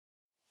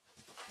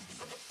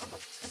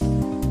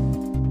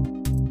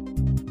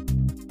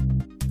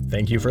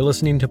Thank you for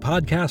listening to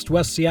Podcast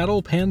West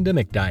Seattle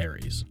Pandemic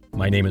Diaries.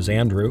 My name is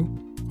Andrew.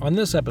 On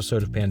this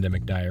episode of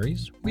Pandemic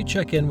Diaries, we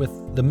check in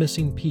with the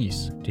missing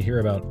piece to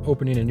hear about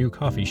opening a new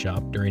coffee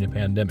shop during a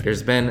pandemic.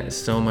 There's been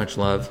so much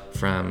love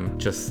from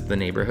just the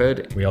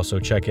neighborhood. We also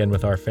check in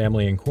with our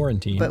family in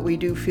quarantine. But we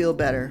do feel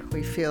better.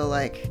 We feel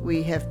like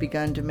we have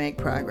begun to make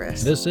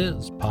progress. This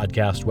is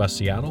Podcast West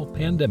Seattle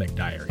Pandemic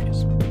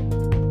Diaries.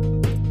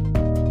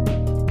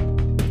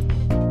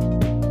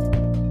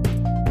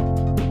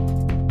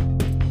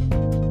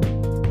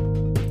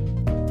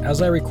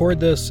 As I record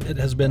this, it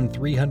has been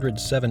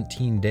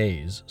 317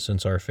 days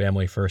since our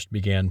family first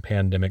began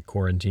pandemic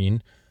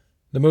quarantine.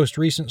 The most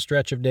recent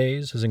stretch of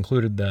days has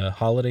included the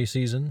holiday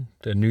season,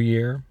 the New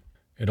Year.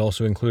 It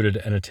also included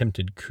an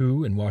attempted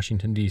coup in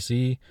Washington,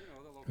 D.C.,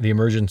 the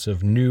emergence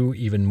of new,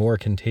 even more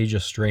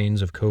contagious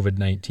strains of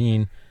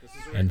COVID-19,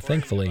 and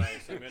thankfully,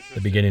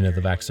 the beginning of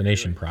the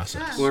vaccination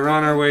process. We're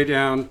on our way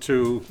down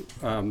to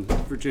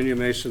Virginia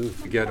Mason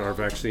to get our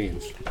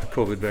vaccines,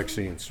 COVID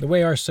vaccines. The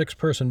way our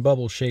six-person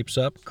bubble shapes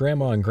up,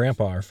 Grandma and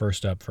Grandpa are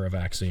first up for a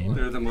vaccine.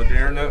 They're the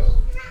Moderna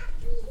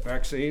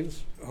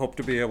vaccines. Hope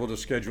to be able to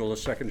schedule a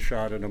second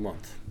shot in a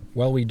month.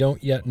 While we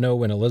don't yet know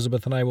when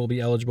Elizabeth and I will be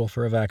eligible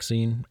for a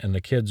vaccine, and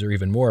the kids are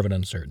even more of an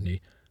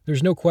uncertainty,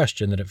 there's no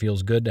question that it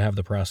feels good to have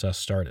the process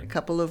started. A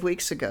couple of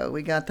weeks ago,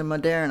 we got the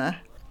Moderna.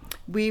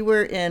 We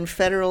were in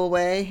Federal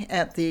Way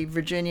at the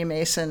Virginia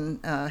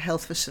Mason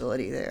health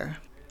facility there.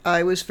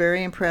 I was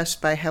very impressed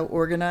by how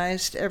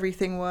organized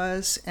everything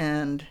was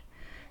and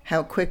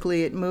how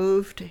quickly it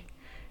moved.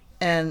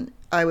 And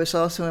I was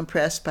also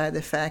impressed by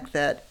the fact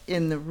that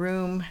in the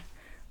room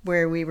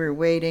where we were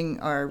waiting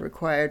our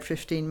required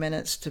 15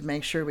 minutes to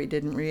make sure we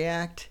didn't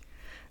react,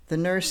 the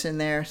nurse in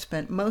there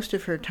spent most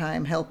of her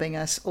time helping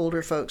us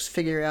older folks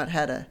figure out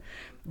how to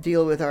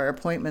deal with our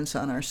appointments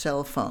on our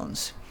cell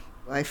phones.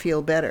 I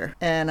feel better.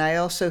 And I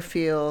also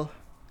feel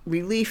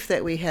relief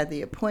that we had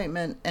the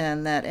appointment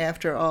and that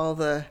after all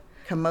the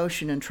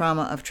commotion and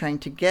trauma of trying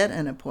to get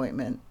an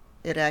appointment,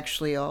 it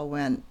actually all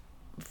went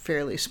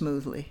fairly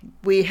smoothly.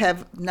 We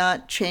have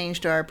not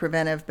changed our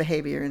preventive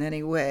behavior in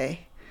any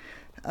way,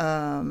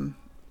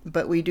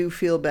 but we do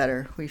feel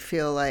better. We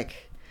feel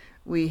like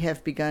we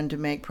have begun to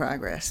make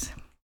progress.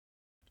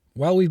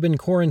 While we've been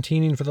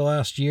quarantining for the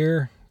last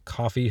year,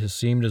 coffee has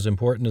seemed as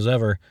important as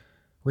ever.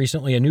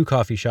 Recently, a new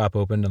coffee shop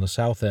opened on the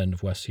south end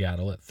of West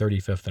Seattle at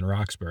 35th and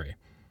Roxbury.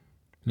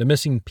 The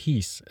missing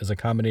piece is a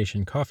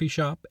combination coffee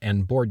shop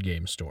and board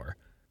game store.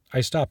 I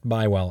stopped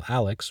by while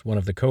Alex, one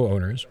of the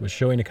co-owners, was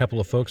showing a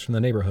couple of folks from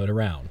the neighborhood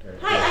around.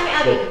 Hi,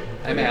 I'm Abby.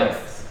 I'm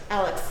Alex.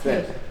 Alex.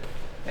 Good.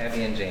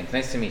 Abby and James.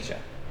 Nice to meet you.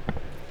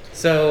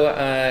 So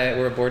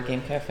we're a board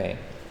game cafe,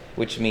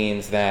 which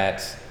means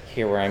that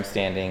here where I'm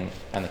standing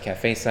on the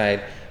cafe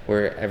side,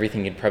 where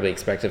everything you'd probably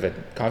expect of a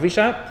coffee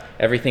shop,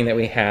 everything that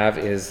we have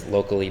is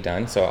locally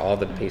done. So all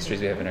the pastries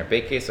we have in our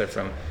bake case are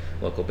from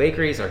local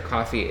bakeries. Our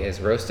coffee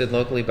is roasted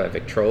locally by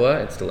Victrola.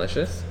 It's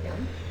delicious.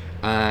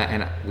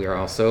 And we are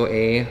also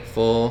a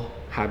full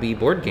hobby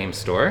board game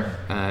store.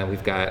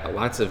 We've got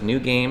lots of new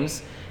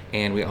games,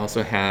 and we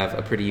also have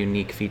a pretty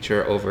unique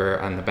feature over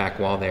on the back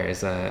wall. There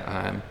is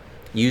a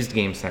used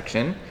game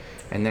section,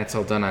 and that's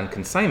all done on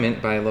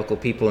consignment by local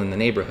people in the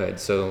neighborhood.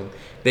 So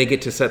they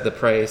get to set the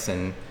price,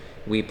 and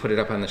we put it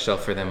up on the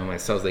shelf for them, and when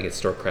it sells, they get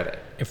store credit.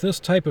 If this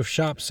type of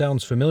shop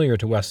sounds familiar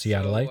to West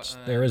Seattleites,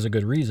 there is a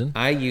good reason.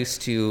 I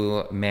used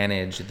to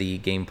manage the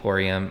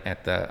Gameporium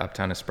at the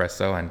Uptown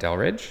Espresso on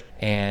Delridge,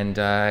 and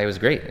it was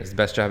great. It was the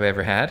best job I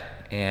ever had,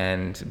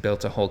 and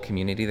built a whole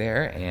community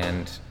there,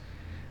 and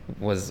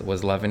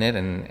was loving it,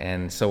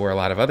 and so were a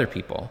lot of other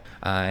people.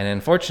 And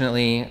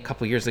unfortunately, a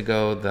couple years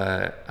ago,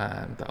 the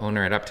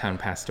owner at Uptown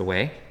passed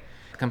away.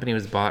 Company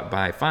was bought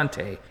by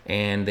Fonte,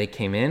 and they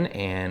came in,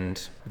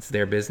 and it's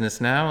their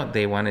business now.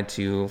 They wanted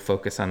to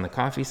focus on the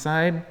coffee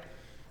side.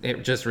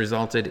 It just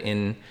resulted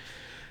in,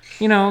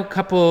 a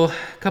couple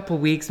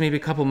weeks, maybe a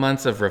couple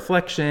months of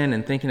reflection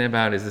and thinking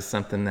about, is this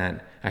something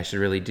that I should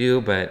really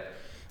do? But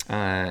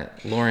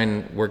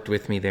Lauren worked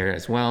with me there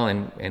as well,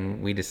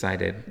 and we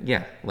decided,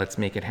 let's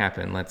make it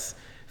happen. Let's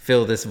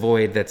fill this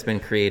void that's been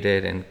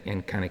created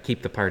and kind of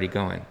keep the party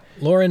going.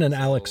 Lauren and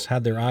Alex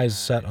had their eyes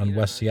set on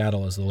West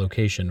Seattle as the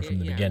location from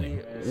the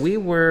beginning. We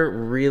were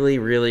really,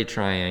 really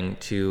trying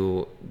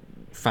to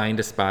find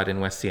a spot in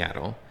West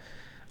Seattle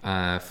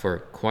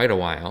for quite a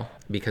while,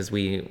 because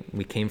we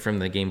came from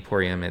the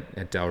Gameporium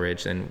at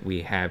Delridge, and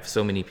we have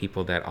so many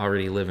people that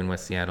already live in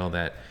West Seattle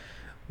that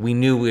we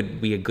knew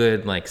would be a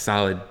good,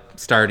 solid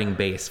starting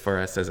base for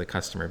us as a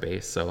customer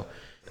base. So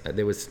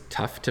it was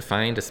tough to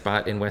find a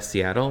spot in West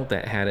Seattle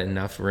that had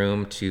enough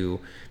room to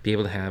be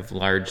able to have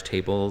large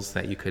tables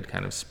that you could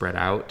kind of spread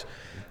out.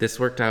 This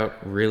worked out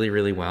really,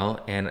 really well.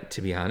 And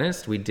to be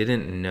honest, we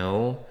didn't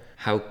know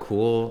how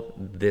cool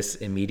this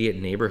immediate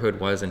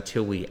neighborhood was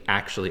until we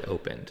actually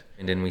opened.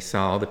 And then we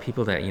saw all the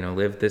people that,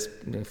 lived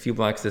a few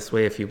blocks this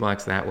way, a few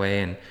blocks that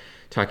way, and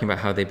talking about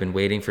how they've been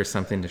waiting for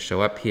something to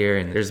show up here.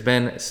 And there's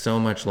been so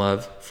much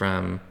love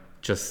from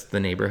just the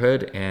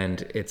neighborhood,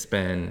 and it's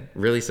been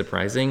really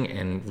surprising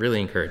and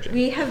really encouraging.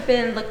 We have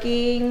been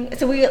looking,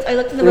 so I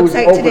looked on the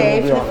website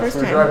today for the first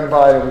We were time. driving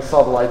by and we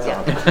saw the lights Yeah,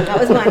 on. that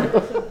was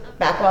mine.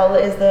 Backwell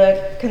is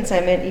the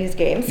consignment used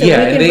game. So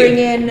Yeah, we can they- bring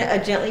in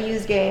a gently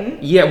used game.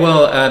 Yeah,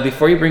 well,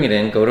 before you bring it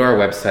in, go to our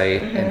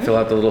website and fill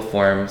out the little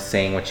form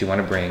saying what you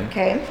want to bring.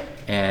 Okay.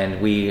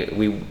 And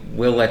we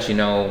will let you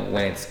know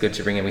when it's good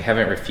to bring in. We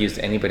haven't refused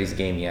anybody's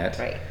game yet.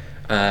 Right.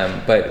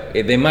 But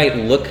they might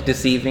look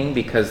deceiving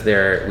because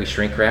we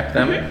shrink wrap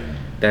them.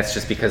 That's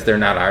just because they're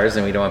not ours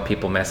and we don't want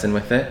people messing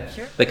with it.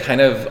 Sure. The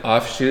kind of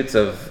offshoots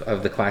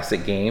of the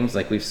classic games,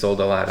 like we've sold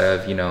a lot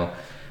of,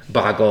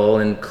 Boggle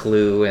and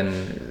Clue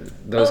and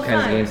those Oh, kinds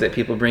of fun. games that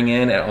people bring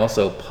in. And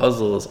also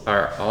puzzles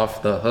are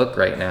off the hook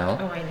right now.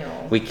 Oh, I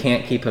know. We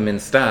can't keep them in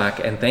stock,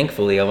 and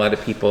thankfully a lot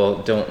of people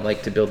don't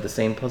like to build the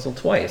same puzzle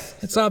twice.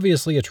 It's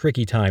obviously a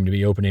tricky time to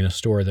be opening a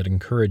store that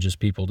encourages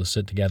people to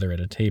sit together at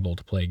a table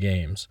to play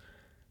games.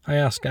 I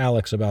asked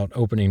Alex about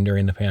opening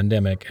during the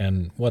pandemic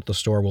and what the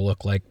store will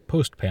look like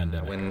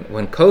post-pandemic.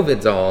 When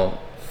COVID's all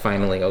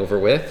finally over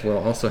with, we'll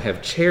also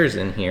have chairs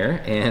in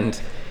here, and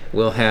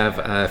we'll have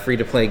a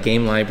free-to-play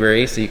game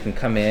library so you can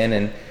come in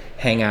and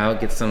hang out,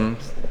 get some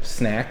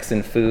snacks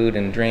and food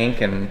and drink,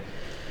 and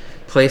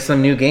play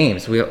some new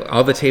games.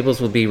 All the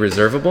tables will be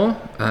reservable,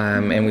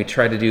 and we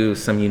try to do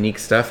some unique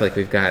stuff. Like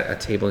we've got a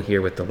table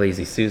here with the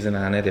Lazy Susan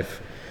on it.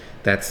 If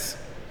that's,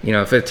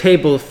 if a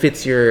table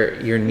fits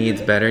your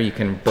needs better, you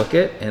can book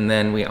it. And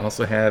then we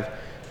also have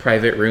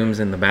private rooms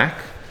in the back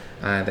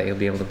that you'll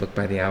be able to book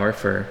by the hour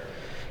for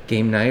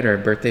game night or a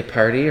birthday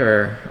party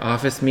or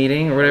office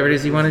meeting or whatever it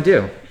is you want to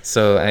do.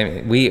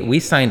 So we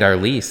signed our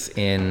lease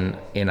in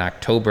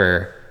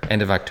October,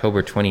 end of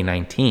October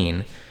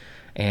 2019.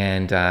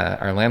 And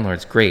our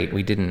landlord's great.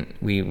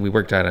 We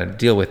worked out a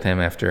deal with him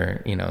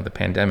after the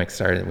pandemic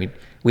started.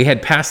 We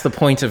had passed the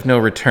point of no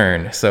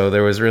return, so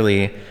there was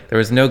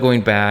no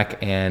going back,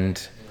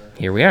 and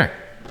here we are.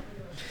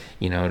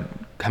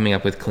 Coming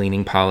up with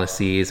cleaning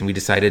policies, and we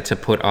decided to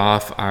put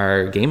off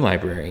our game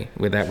library.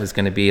 That was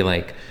going to be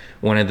like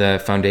one of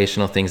the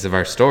foundational things of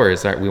our store.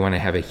 Is that we want to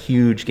have a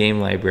huge game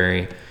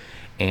library,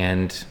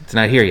 and it's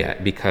not here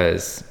yet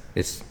because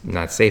it's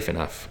not safe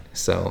enough.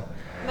 So.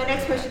 My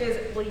next question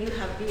is, will you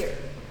have beer?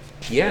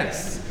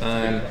 Yes,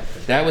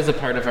 that was a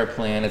part of our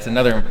plan. It's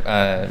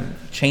another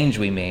change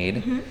we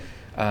made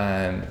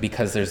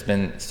because there's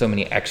been so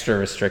many extra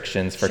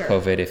restrictions for Sure.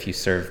 COVID if you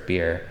serve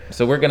beer.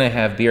 So we're going to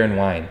have beer and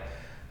wine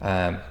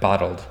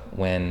bottled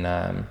when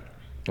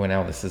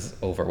all this is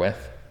over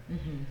with.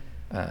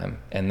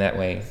 And that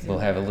way we'll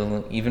have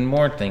even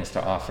more things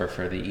to offer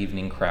for the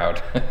evening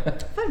crowd.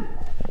 Fun.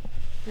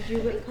 Did you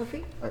like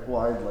coffee? Like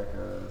wide, like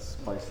a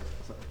spice.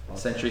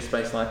 Century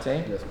Spice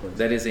Latte? Yes, please.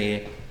 That is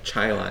a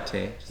chai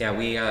latte. Yeah,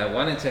 we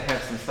wanted to have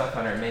some stuff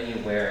on our menu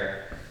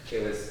where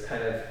it was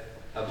kind of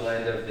a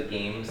blend of the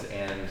games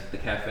and the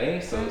cafe.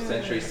 So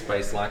Century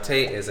Spice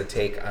Latte is a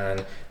take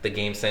on the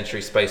game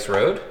Century Spice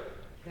Road.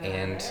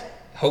 And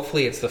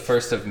hopefully it's the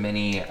first of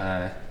many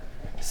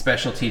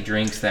specialty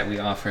drinks that we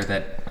offer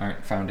that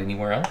aren't found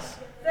anywhere else.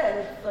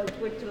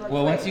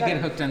 Well, once you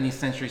get hooked on these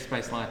Century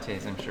Spice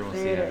Lattes, I'm sure we'll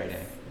see it every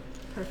day.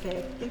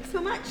 Perfect. Thanks so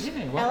much.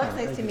 Yeah, you're welcome.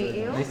 Alex, nice to meet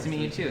you. Nice to meet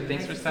you too.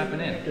 Thanks for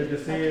stopping in. Good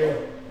to see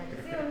you.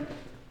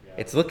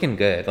 It's looking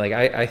good. Like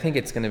I think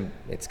it's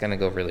gonna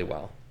go really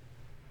well.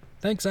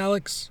 Thanks,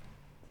 Alex.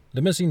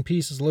 The Missing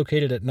Piece is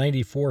located at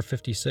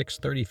 9456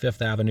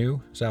 35th Avenue,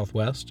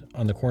 Southwest,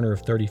 on the corner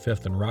of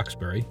 35th and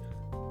Roxbury.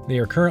 They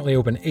are currently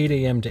open 8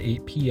 a.m. to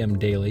 8 p.m.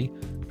 daily,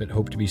 but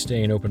hope to be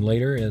staying open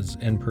later as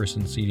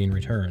in-person seating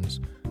returns.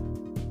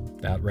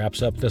 That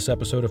wraps up this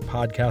episode of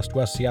Podcast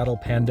West Seattle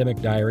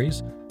Pandemic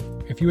Diaries.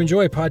 If you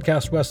enjoy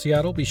Podcast West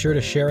Seattle, be sure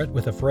to share it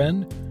with a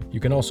friend. You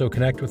can also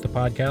connect with the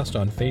podcast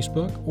on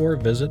Facebook or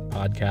visit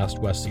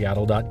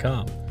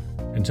podcastwestseattle.com.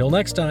 Until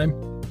next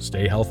time,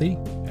 stay healthy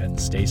and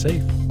stay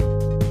safe.